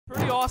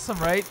awesome,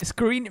 right?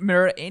 Screen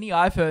mirror any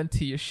iPhone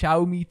to your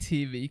Xiaomi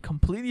TV,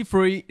 completely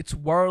free. It's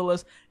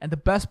wireless, and the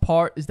best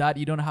part is that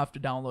you don't have to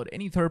download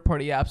any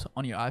third-party apps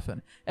on your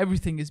iPhone.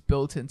 Everything is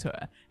built into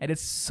it, and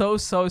it's so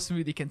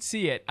smooth. You can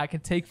see it. I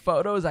can take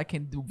photos. I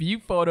can view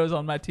photos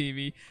on my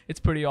TV. It's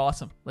pretty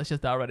awesome. Let's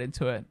just dive right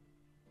into it.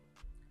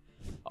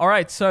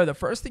 Alright, so the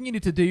first thing you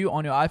need to do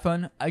on your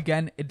iPhone,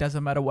 again, it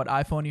doesn't matter what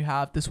iPhone you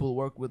have, this will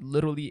work with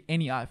literally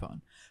any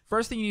iPhone.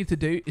 First thing you need to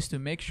do is to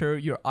make sure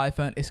your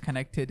iPhone is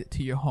connected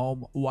to your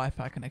home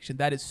Wi-Fi connection.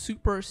 That is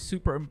super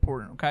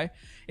important, okay?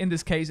 In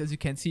this case, as you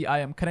can see, I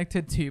am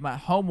connected to my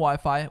home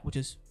Wi-Fi, which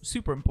is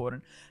super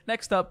important.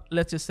 Next up,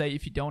 let's just say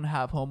if you don't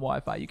have home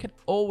Wi-Fi, you can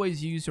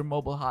always use your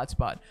mobile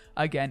hotspot.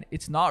 Again,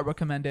 it's not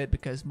recommended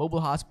because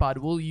mobile hotspot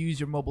will use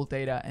your mobile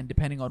data, and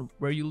depending on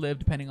where you live,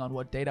 depending on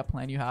what data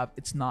plan you have,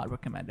 it's not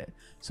recommended.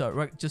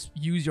 So just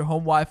use your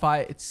home Wi-Fi.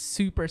 It's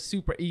super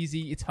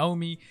easy. It's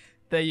homey.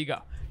 There you go.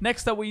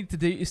 Next up, what you need to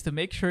do is to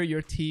make sure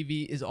your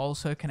TV is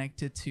also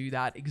connected to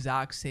that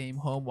exact same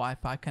home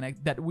Wi-Fi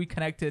that we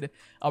connected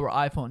our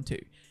iPhone to.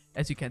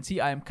 As you can see,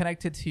 I am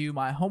connected to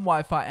my home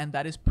Wi-Fi, and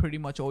that is pretty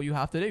much all you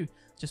have to do.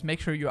 Just make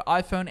sure your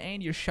iPhone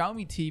and your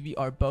Xiaomi TV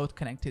are both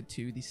connected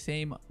to the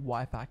same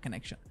Wi-Fi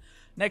connection.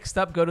 Next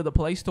up, go to the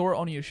Play Store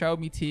on your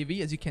Xiaomi TV.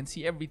 As you can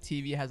see, every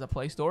TV has a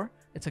Play Store.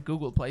 It's a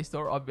Google Play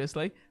Store,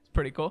 obviously. It's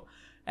pretty cool.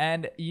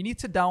 And you need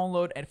to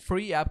download a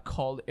free app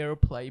called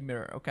AirPlay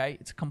Mirror, okay?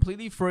 It's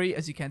completely free.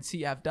 As you can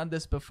see, I've done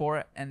this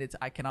before, and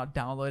I cannot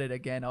download it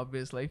again,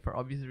 obviously, for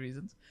obvious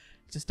reasons.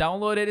 Just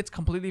download it. It's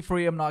completely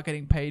free. I'm not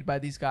getting paid by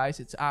these guys.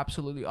 It's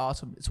absolutely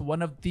awesome. It's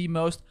one of the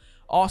most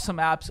awesome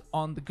apps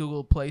on the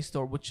Google Play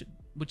Store, which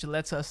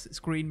lets us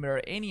screen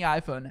mirror any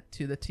iPhone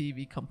to the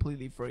TV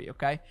completely free,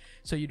 okay?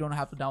 So you don't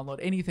have to download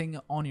anything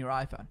on your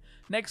iPhone.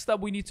 Next up,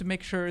 we need to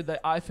make sure the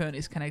iPhone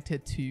is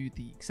connected to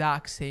the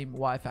exact same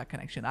Wi-Fi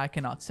connection. I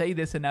cannot say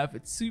this enough.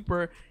 It's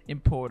super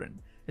important.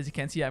 As you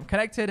can see, I'm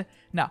connected.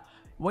 Now,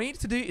 what you need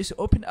to do is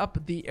open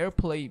up the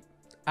AirPlay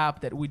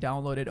app that we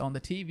downloaded on the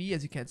TV.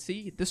 As you can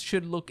see, this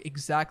should look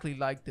exactly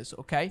like this,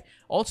 okay?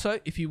 Also,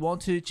 if you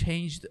want to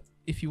change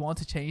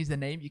the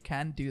name, you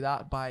can do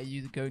that by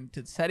going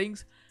to the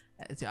settings.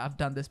 I've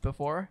done this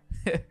before.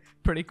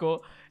 Pretty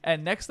cool.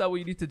 And next up, what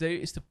you need to do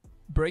is to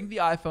bring the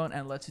iPhone,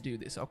 and let's do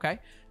this, okay?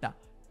 Now,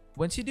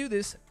 once you do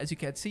this, as you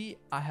can see,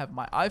 I have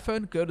my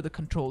iPhone. Go to the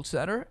control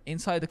center.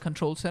 Inside the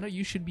control center,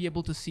 you should be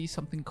able to see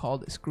something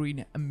called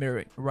screen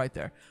mirroring right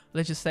there.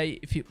 Let's just say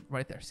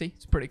right there, see,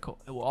 it's pretty cool.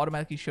 It will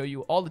automatically show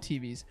you all the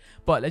TVs.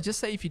 But let's just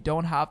say if you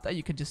don't have that,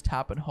 you can just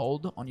tap and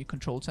hold on your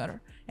control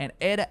center and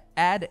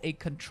add a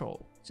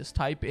control. Just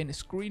type in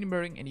screen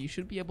mirroring, and you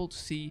should be able to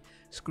see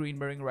screen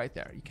mirroring right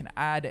there. You can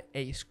add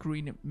a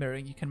screen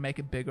mirroring. You can make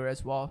it bigger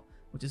as well,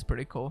 which is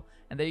pretty cool.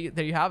 And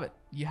there you have it.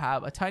 You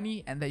have a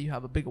tiny, and then you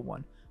have a bigger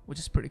one, which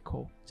is pretty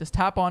cool. Just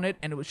tap on it,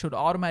 and it should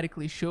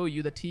automatically show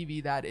you the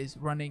TV that is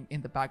running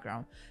in the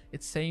background.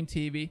 It's same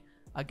TV,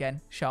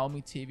 again,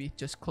 Xiaomi TV.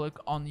 Just click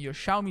on your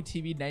Xiaomi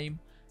TV name,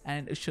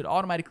 and it should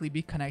automatically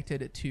be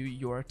connected to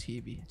your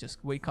TV. Just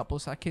wait a couple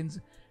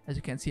seconds. As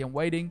you can see, I'm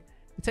waiting.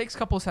 It takes a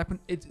couple seconds.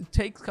 It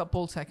takes a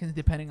couple seconds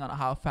depending on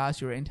how fast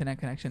your internet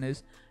connection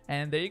is.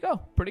 And there you go.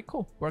 Pretty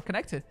cool. We're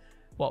connected.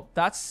 Well,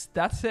 that's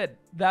it.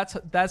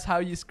 That's how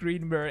you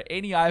screen mirror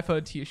any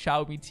iPhone to your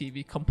Xiaomi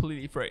TV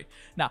completely free.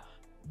 Now,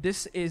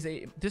 this is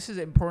an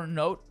important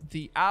note.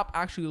 The app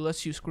actually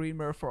lets you screen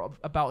mirror for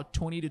about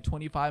 20 to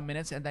 25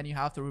 minutes, and then you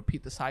have to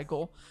repeat the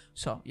cycle.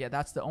 So yeah,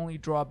 that's the only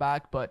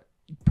drawback, but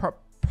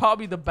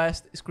probably the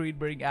best screen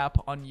mirroring app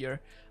on your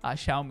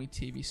Xiaomi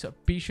TV. So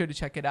be sure to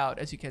check it out.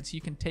 As you can see,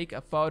 you can take a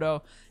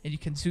photo and you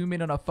can zoom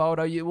in on a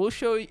photo. It will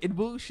show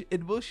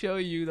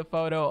you the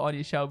photo on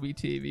your Xiaomi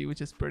TV, which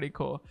is pretty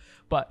cool.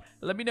 But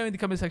let me know in the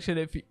comment section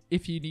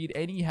if you need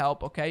any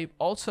help, okay?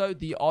 Also,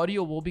 the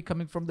audio will be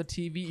coming from the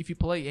TV. If you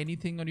play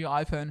anything on your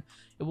iPhone,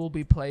 it will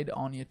be played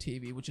on your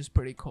TV, which is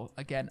pretty cool.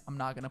 Again, I'm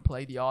not gonna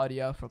play the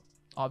audio for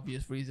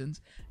obvious reasons.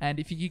 And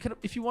if you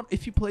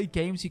play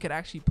games, you can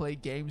actually play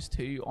games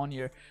too on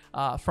your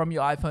from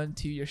your iPhone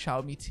to your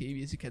Xiaomi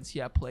TV. As you can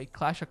see, I play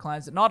Clash of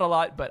Clans, not a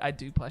lot, but I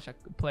do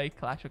play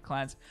Clash of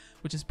Clans,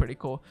 which is pretty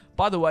cool.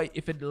 By the way,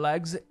 if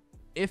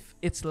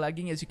it's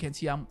lagging, as you can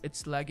see,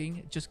 it's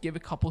lagging, just give a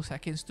couple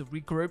seconds to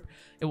regroup.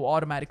 It will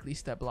automatically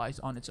stabilize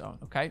on its own,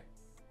 okay?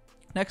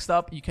 Next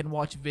up, you can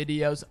watch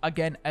videos.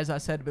 Again, as I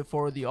said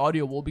before, the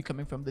audio will be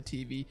coming from the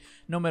TV.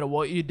 No matter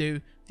what you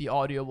do, the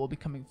audio will be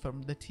coming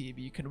from the TV.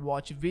 You can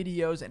watch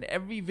videos, and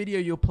every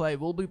video you play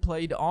will be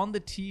played on the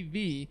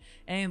TV,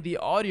 and the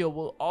audio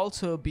will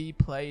also be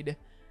played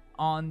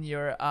on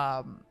your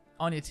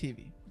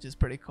TV, which is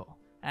pretty cool.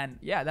 And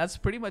yeah, that's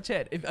pretty much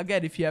it.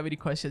 If you have any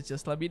questions,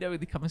 just let me know in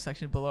the comment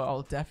section below.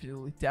 I'll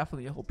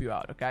definitely help you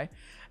out, okay?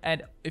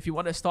 And if you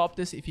want to stop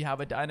this, if you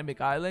have a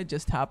dynamic island,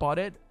 just tap on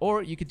it,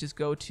 or you could just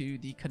go to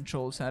the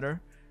control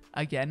center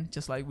again,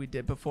 just like we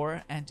did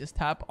before, and just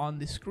tap on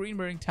the screen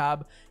mirroring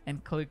tab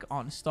and click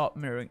on stop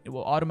mirroring. It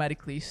will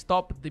automatically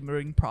stop the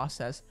mirroring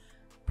process.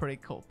 Pretty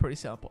cool, pretty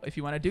simple. If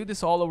you want to do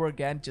this all over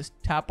again, just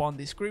tap on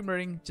the screen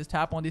mirroring, just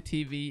tap on the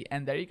TV,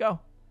 and there you go.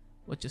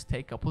 will just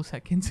take a couple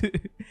seconds.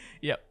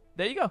 Yep.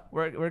 There you go.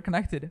 We're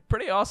connected.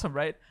 Pretty awesome,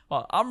 right?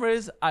 Well, I'm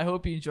Riz. I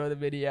hope you enjoyed the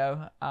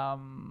video.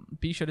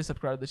 Be sure to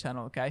subscribe to the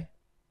channel, okay?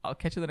 I'll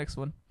catch you in the next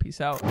one.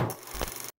 Peace out.